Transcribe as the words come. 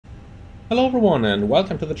Hello everyone and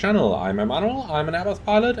welcome to the channel. I'm Emmanuel, I'm an Airbus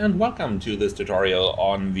pilot, and welcome to this tutorial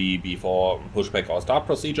on the before pushback or start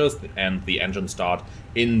procedures and the engine start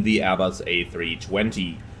in the Airbus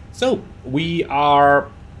A320. So, we are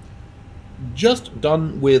just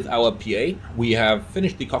done with our PA. We have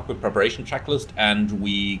finished the cockpit preparation checklist and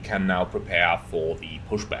we can now prepare for the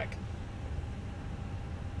pushback.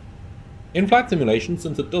 In flight simulation,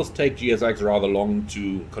 since it does take GSX rather long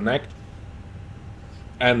to connect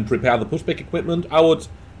and prepare the pushback equipment, I would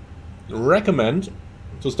recommend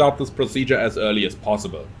to start this procedure as early as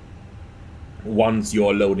possible once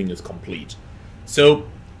your loading is complete. So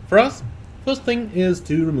for us, first thing is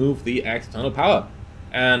to remove the external power,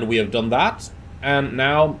 and we have done that. And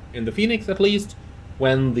now in the Phoenix, at least,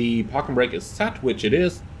 when the parking brake is set, which it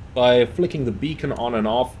is, by flicking the beacon on and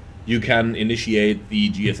off, you can initiate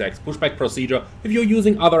the GSX pushback procedure. If you're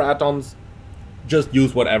using other add-ons, just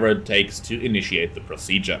use whatever it takes to initiate the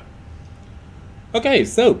procedure. Okay,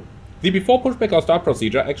 so the before pushback or start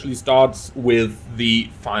procedure actually starts with the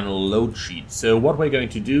final load sheet. So what we're going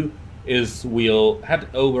to do is we'll head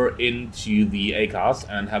over into the ACAS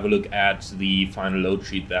and have a look at the final load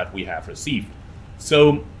sheet that we have received.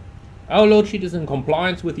 So our load sheet is in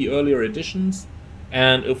compliance with the earlier editions,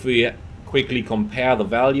 and if we quickly compare the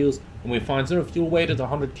values, and we find zero fuel weight is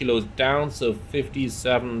 100 kilos down, so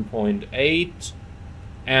 57.8,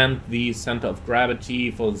 and the center of gravity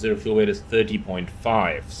for zero fuel weight is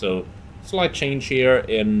 30.5. So slight change here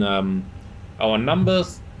in our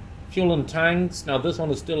numbers. Fuel and tanks, now this one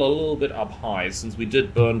is still a little bit up high, since we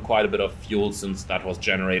did burn quite a bit of fuel since that was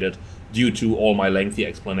generated due to all my lengthy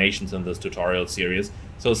explanations in this tutorial series.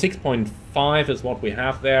 So 6.5 is what we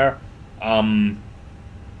have there.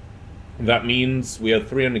 That means we are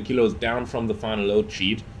 300 kilos down from the final load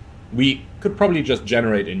sheet. We could probably just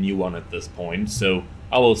generate a new one at this point, so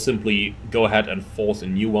I will simply go ahead and force a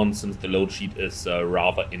new one since the load sheet is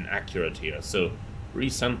rather inaccurate here. So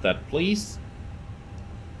resend that, please.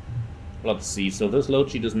 Let's see, so this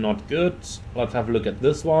load sheet is not good. Let's have a look at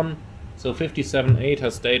this one. So 57.8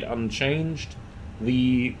 has stayed unchanged.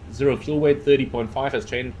 The zero fuel weight 30.5 has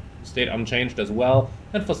stayed unchanged as well,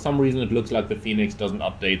 and for some reason it looks like the Phoenix doesn't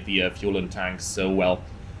update the fuel and tanks so well.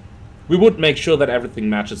 We would make sure that everything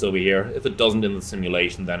matches over here. If it doesn't in the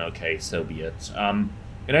simulation, then okay, so be it.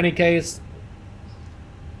 In any case,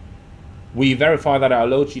 we verify that our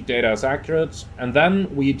load sheet data is accurate, and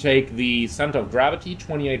then we take the center of gravity,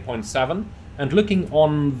 28.7, and looking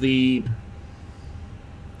on the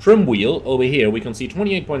trim wheel over here, we can see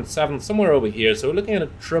 28.7 somewhere over here, so we're looking at a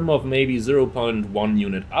trim of maybe 0.1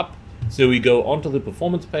 unit up. So we go onto the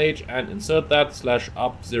performance page and insert that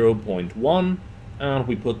 /up 0.1, and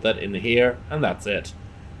we put that in here, and that's it.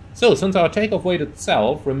 So since our takeoff weight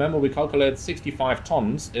itself, remember we calculated 65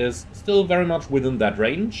 tons, is still very much within that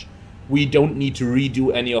range, we don't need to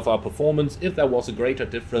redo any of our performance. If there was a greater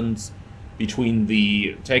difference between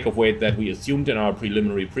the takeoff weight that we assumed in our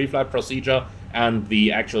preliminary pre-flight procedure and the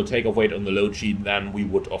actual takeoff weight on the load sheet, then we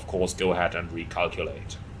would of course go ahead and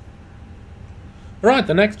recalculate. Right,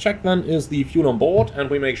 the next check then is the fuel on board, and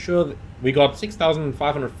we make sure that we got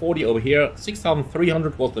 6,540 over here.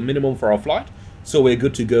 6,300 was the minimum for our flight, so we're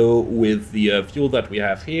good to go with the fuel that we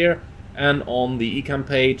have here. And on the ecam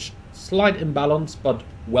page, slight imbalance, but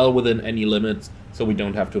well within any limits, so we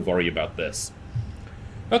don't have to worry about this.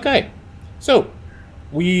 Okay, so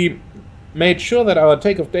we made sure that our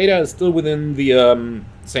takeoff data is still within the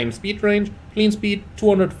same speed range. Clean speed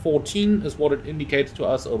 214 is what it indicates to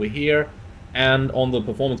us over here, and on the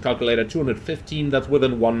performance calculator 215, that's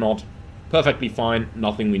within 1 knot. Perfectly fine,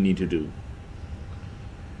 nothing we need to do.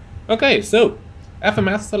 Okay, so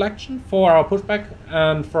FMS selection for our pushback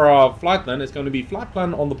and for our flight then is going to be flight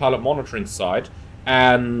plan on the pilot monitoring side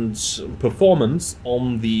and performance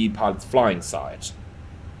on the pilot's flying side.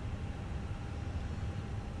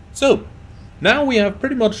 So now we have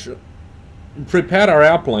pretty much prepared our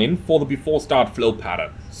airplane for the before start flow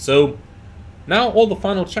pattern. So now all the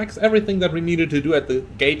final checks, everything that we needed to do at the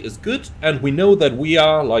gate is good, and we know that we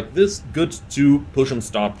are, like this, good to push and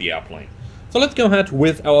start the airplane. So let's go ahead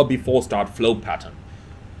with our before start flow pattern.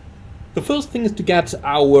 The first thing is to get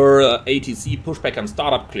our ATC pushback and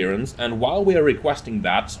startup clearance, and while we are requesting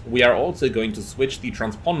that, we are also going to switch the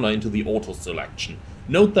transponder into the auto selection.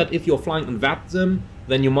 Note that if you're flying in VATSIM,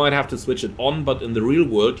 then you might have to switch it on, but in the real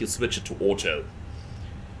world you switch it to auto.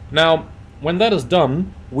 Now, when that is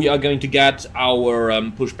done, we are going to get our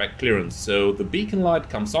pushback clearance. So the beacon light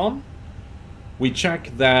comes on, we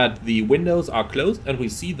check that the windows are closed, and we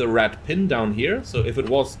see the red pin down here. So if it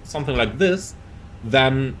was something like this,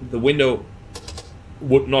 then the window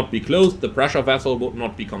would not be closed, the pressure vessel would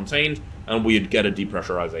not be contained, and we'd get a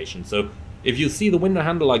depressurization. So if you see the window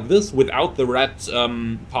handle like this without the red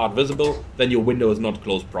part visible, then your window is not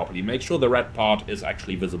closed properly. Make sure the red part is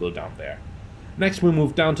actually visible down there. Next we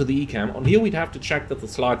move down to the ECAM. On here we'd have to check that the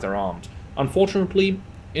slides are armed. Unfortunately,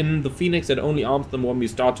 in the Phoenix it only arms them when we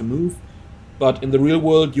start to move, but in the real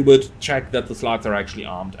world you would check that the slides are actually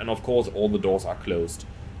armed, and of course all the doors are closed.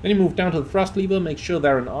 Then you move down to the thrust lever, make sure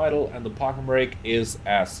they're in idle, and the parking brake is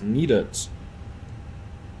as needed.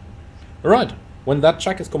 Alright, when that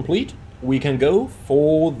check is complete, we can go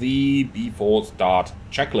for the before start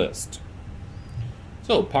checklist.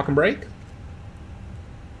 So, parking brake.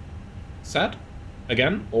 Set.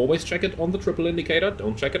 Again, always check it on the triple indicator,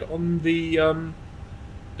 don't check it on the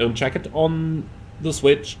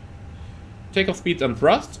switch. Takeoff speeds and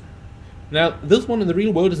thrust. Now, this one in the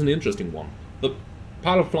real world is an interesting one. The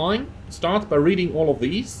pilot flying starts by reading all of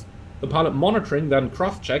these. The pilot monitoring then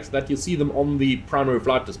cross-checks that you see them on the primary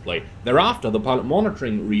flight display. Thereafter, the pilot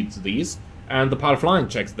monitoring reads these, and the pilot flying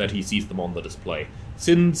checks that he sees them on the display.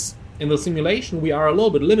 Since in the simulation we are a little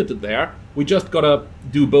bit limited there, we just gotta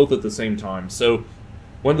do both at the same time. So,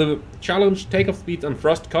 when the challenge takeoff speed and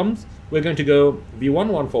thrust comes, we're going to go V1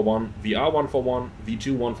 141, VR 141,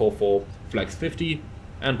 V2 144, flex 50,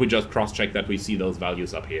 and we just cross-check that we see those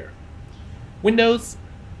values up here. Windows,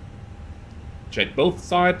 check both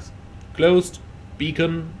sides, closed,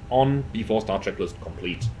 beacon on, before start checklist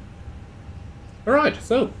complete. Alright,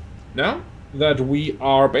 so now that we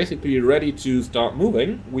are basically ready to start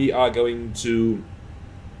moving, we are going to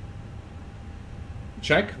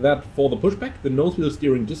check that for the pushback the nose wheel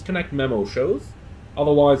steering disconnect memo shows.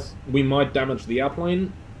 Otherwise we might damage the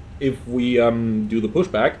airplane if we do the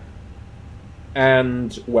pushback.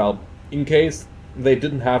 And well, in case they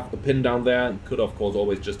didn't have a pin down there, you could of course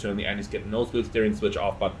always just turn the anti-skid nose wheel steering switch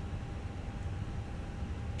off, but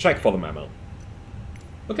check for the memo.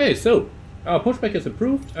 Okay, so our pushback is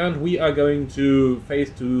approved and we are going to face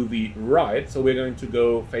to the right, so we're going to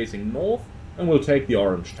go facing north and we'll take the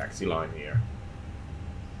orange taxi line here.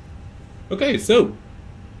 Okay, so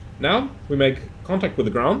now we make contact with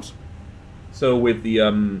the ground, so with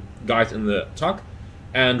the guys in the tuck,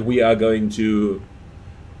 and we are going to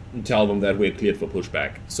tell them that we're cleared for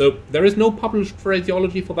pushback. So there is no published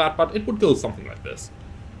phraseology for that, but it would go something like this.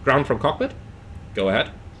 Ground from cockpit, go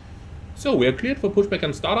ahead. So we are cleared for pushback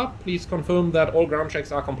and startup. Please confirm that all ground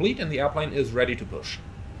checks are complete and the airplane is ready to push.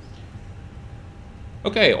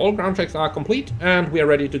 Okay, all ground checks are complete and we are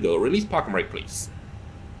ready to go. Release parking brake, please.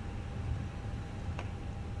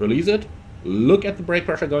 Release it. Look at the brake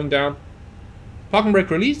pressure going down. Parking brake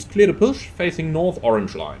released, clear to push, facing north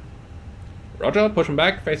orange line. Roger, pushing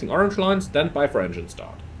back, facing orange line, stand by for engine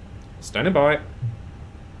start. Standing by.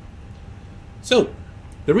 So,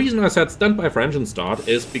 the reason I said stand by for engine start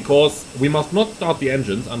is because we must not start the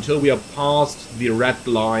engines until we are past the red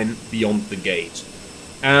line beyond the gate.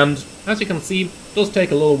 And as you can see, it does take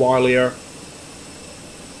a little while here.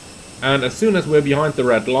 And as soon as we're behind the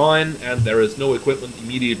red line and there is no equipment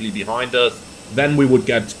immediately behind us, then we would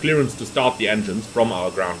get clearance to start the engines from our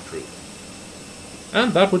ground crew.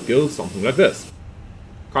 And that would go something like this.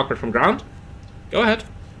 Cockpit from ground. Go ahead.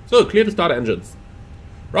 So, clear to start engines.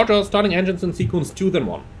 Roger, starting engines in sequence 2 then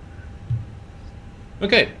 1.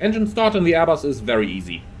 Okay, engine start in the Airbus is very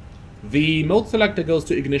easy. The mode selector goes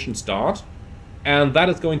to ignition start, and that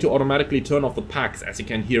is going to automatically turn off the packs, as you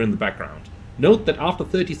can hear in the background. Note that after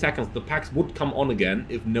 30 seconds the packs would come on again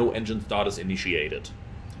if no engine start is initiated.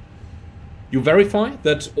 You verify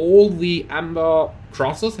that all the amber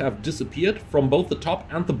crosses have disappeared from both the top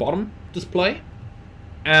and the bottom display.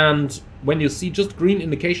 And when you see just green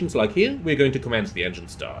indications like here, we're going to commence the engine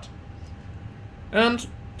start. And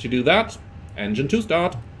to do that, engine to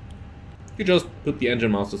start. You just put the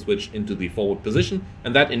engine master switch into the forward position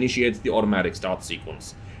and that initiates the automatic start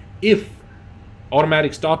sequence. If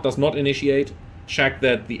automatic start does not initiate, check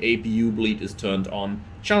that the APU bleed is turned on.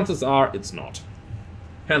 Chances are it's not.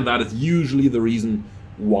 And that is usually the reason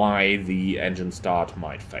why the engine start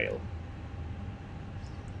might fail.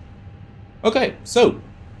 Okay, so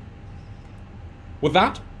with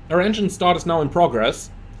that, our engine start is now in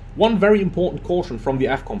progress. One very important caution from the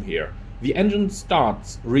FCOM here. The engine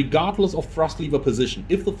starts regardless of thrust lever position.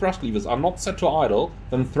 If the thrust levers are not set to idle,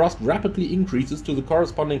 then thrust rapidly increases to the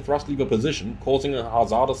corresponding thrust lever position, causing a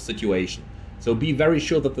hazardous situation. So be very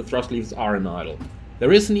sure that the thrust levers are in idle.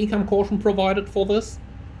 There is an ECAM caution provided for this,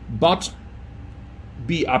 but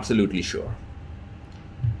be absolutely sure.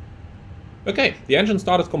 Okay, the engine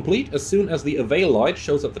start is complete as soon as the avail light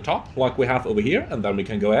shows at the top, like we have over here, and then we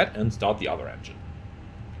can go ahead and start the other engine.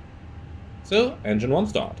 So, engine 1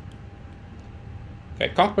 start.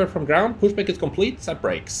 Okay, cockpit from ground, pushback is complete, set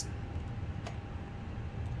brakes.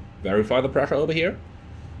 Verify the pressure over here.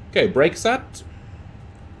 Okay, brake set.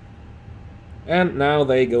 And now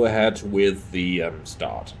they go ahead with the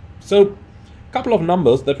start. So, a couple of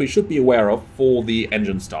numbers that we should be aware of for the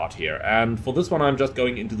engine start here. And for this one I'm just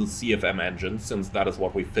going into the CFM engine, since that is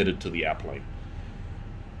what we fitted to the airplane.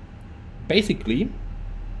 Basically,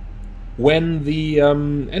 when the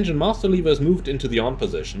engine master lever is moved into the on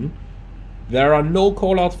position, there are no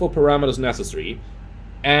callouts for parameters necessary,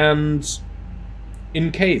 and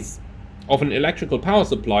in case of an electrical power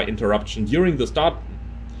supply interruption during the start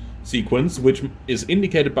sequence, which is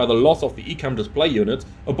indicated by the loss of the ECAM display unit,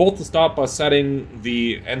 abort the start by setting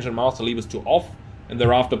the engine master levers to off and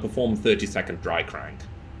thereafter perform a 30-second dry crank.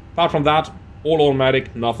 Apart from that, all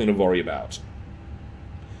automatic, nothing to worry about.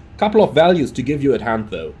 Couple of values to give you at hand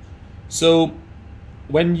though. So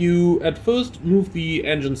when you at first move the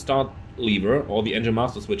engine start lever or the engine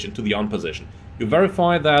master switch into the on position, you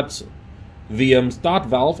verify that the start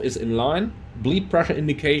valve is in line, bleed pressure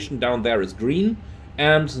indication down there is green,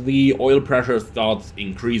 and the oil pressure starts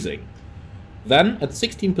increasing. Then at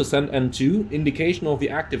 16% N2, indication of the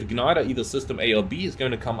active igniter, either system A or B, is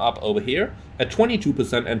going to come up over here. At 22%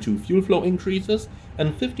 N2, fuel flow increases,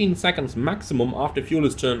 and 15 seconds maximum after fuel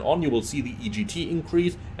is turned on, you will see the EGT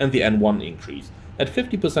increase and the N1 increase. At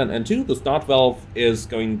 50% N2, the start valve is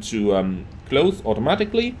going to close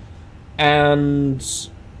automatically, and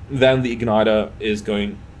then the igniter is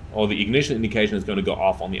going, or the ignition indication is going to go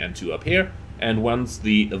off on the N2 up here. And once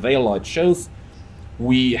the avail light shows,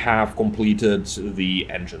 we have completed the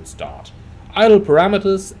engine start. Idle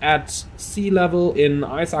parameters at sea level in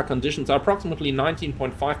ISAR conditions are approximately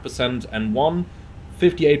 19.5% N1,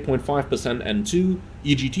 58.5% N2,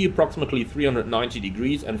 EGT approximately 390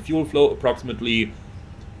 degrees, and fuel flow approximately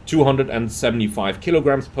 275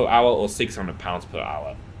 kilograms per hour or 600 pounds per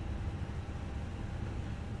hour.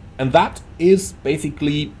 And that is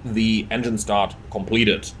basically the engine start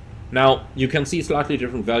completed. Now, you can see slightly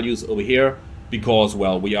different values over here because,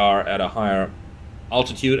 well, we are at a higher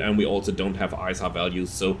altitude and we also don't have ISAR values,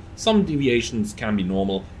 so some deviations can be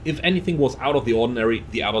normal. If anything was out of the ordinary,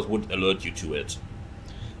 the Airbus would alert you to it.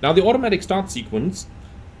 Now, the automatic start sequence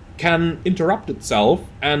can interrupt itself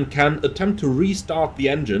and can attempt to restart the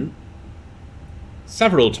engine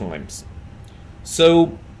several times.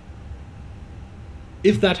 So,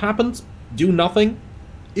 if that happens, do nothing.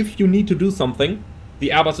 If you need to do something, the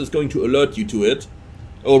Airbus is going to alert you to it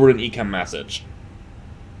over an ECAM message.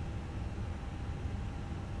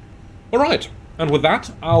 Alright, and with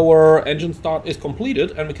that, our engine start is completed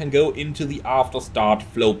and we can go into the after start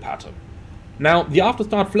flow pattern. Now, the after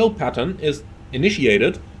start flow pattern is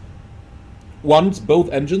initiated once both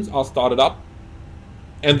engines are started up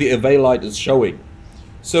and the avail light is showing.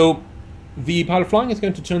 So, the pilot flying is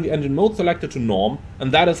going to turn the engine mode selector to norm,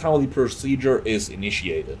 and that is how the procedure is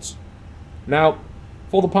initiated. Now,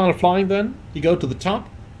 for the pilot flying then, you go to the top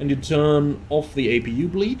and you turn off the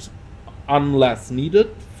APU bleed unless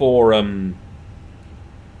needed.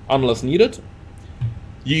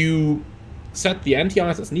 You set the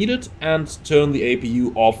anti-ice as needed and turn the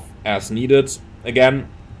APU off as needed. Again,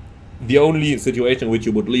 the only situation in which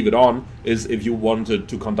you would leave it on is if you wanted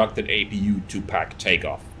to conduct an APU to pack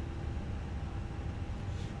takeoff.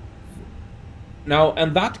 Now,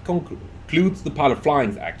 and that concludes the pilot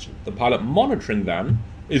flying's action. The pilot monitoring then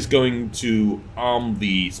is going to arm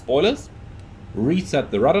the spoilers, reset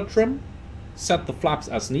the rudder trim, set the flaps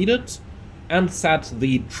as needed, and set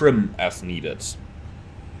the trim as needed.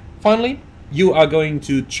 Finally, you are going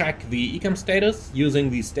to check the ECAM status using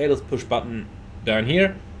the status push button down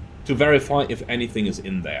here to verify if anything is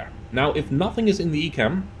in there. Now, if nothing is in the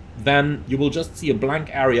ECAM, then you will just see a blank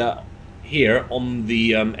area here on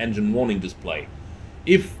the engine warning display.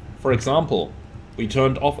 If, for example, we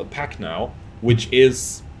turned off a pack now, which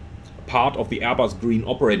is part of the Airbus green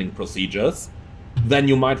operating procedures, then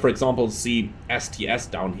you might, for example, see STS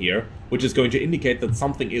down here, which is going to indicate that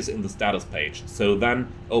something is in the status page. So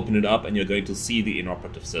then open it up and you're going to see the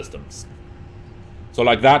inoperative systems. So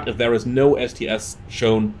like that, if there is no STS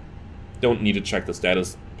shown, don't need to check the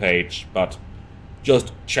status page, but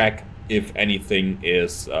just check if anything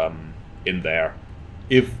is in there,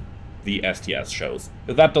 if the STS shows.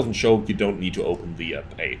 If that doesn't show, you don't need to open the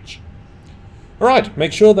page. Alright,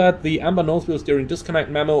 make sure that the amber nosewheel steering disconnect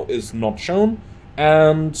memo is not shown,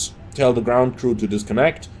 and tell the ground crew to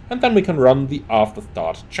disconnect, and then we can run the after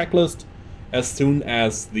start checklist as soon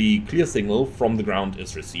as the clear signal from the ground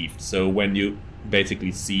is received. So when you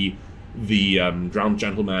basically see the ground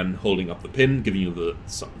gentleman holding up the pin, giving you the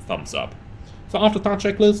thumbs up. So after start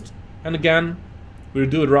checklist, and again, we'll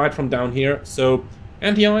do it right from down here. So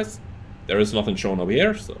Anti-ice, there is nothing shown over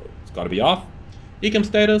here, so it's got to be off. Ecam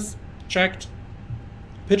status, checked.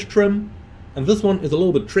 Pitch trim, and this one is a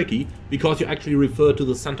little bit tricky because you actually refer to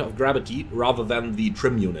the center of gravity rather than the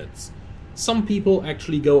trim units. Some people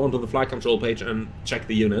actually go onto the flight control page and check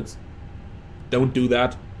the units. Don't do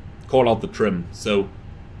that, call out the trim. So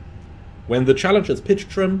when the challenge is pitch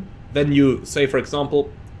trim, then you say, for example,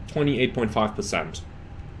 28.5%.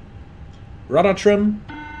 Rudder trim,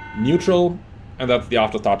 neutral, and that's the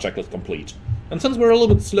after start checklist complete. And since we're a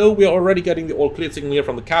little bit slow, we are already getting the all clear signal here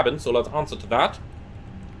from the cabin, so let's answer to that.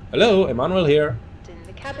 Hello, Emmanuel here.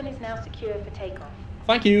 The cabin is now secure for takeoff.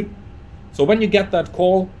 Thank you. So when you get that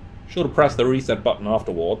call, sure to press the reset button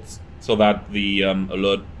afterwards, so that the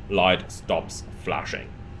alert light stops flashing.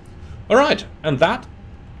 Alright, and that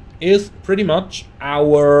is pretty much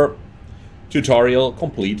our tutorial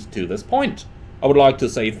complete to this point. I would like to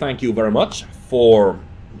say thank you very much for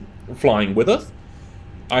flying with us.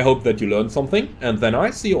 I hope that you learned something, and then I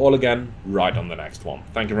see you all again right on the next one.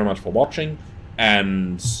 Thank you very much for watching,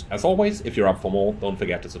 and as always, if you're up for more, don't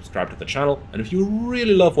forget to subscribe to the channel, and if you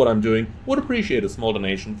really love what I'm doing, would appreciate a small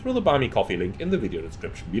donation through the Buy Me Coffee link in the video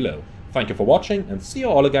description below. Thank you for watching, and see you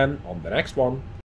all again on the next one.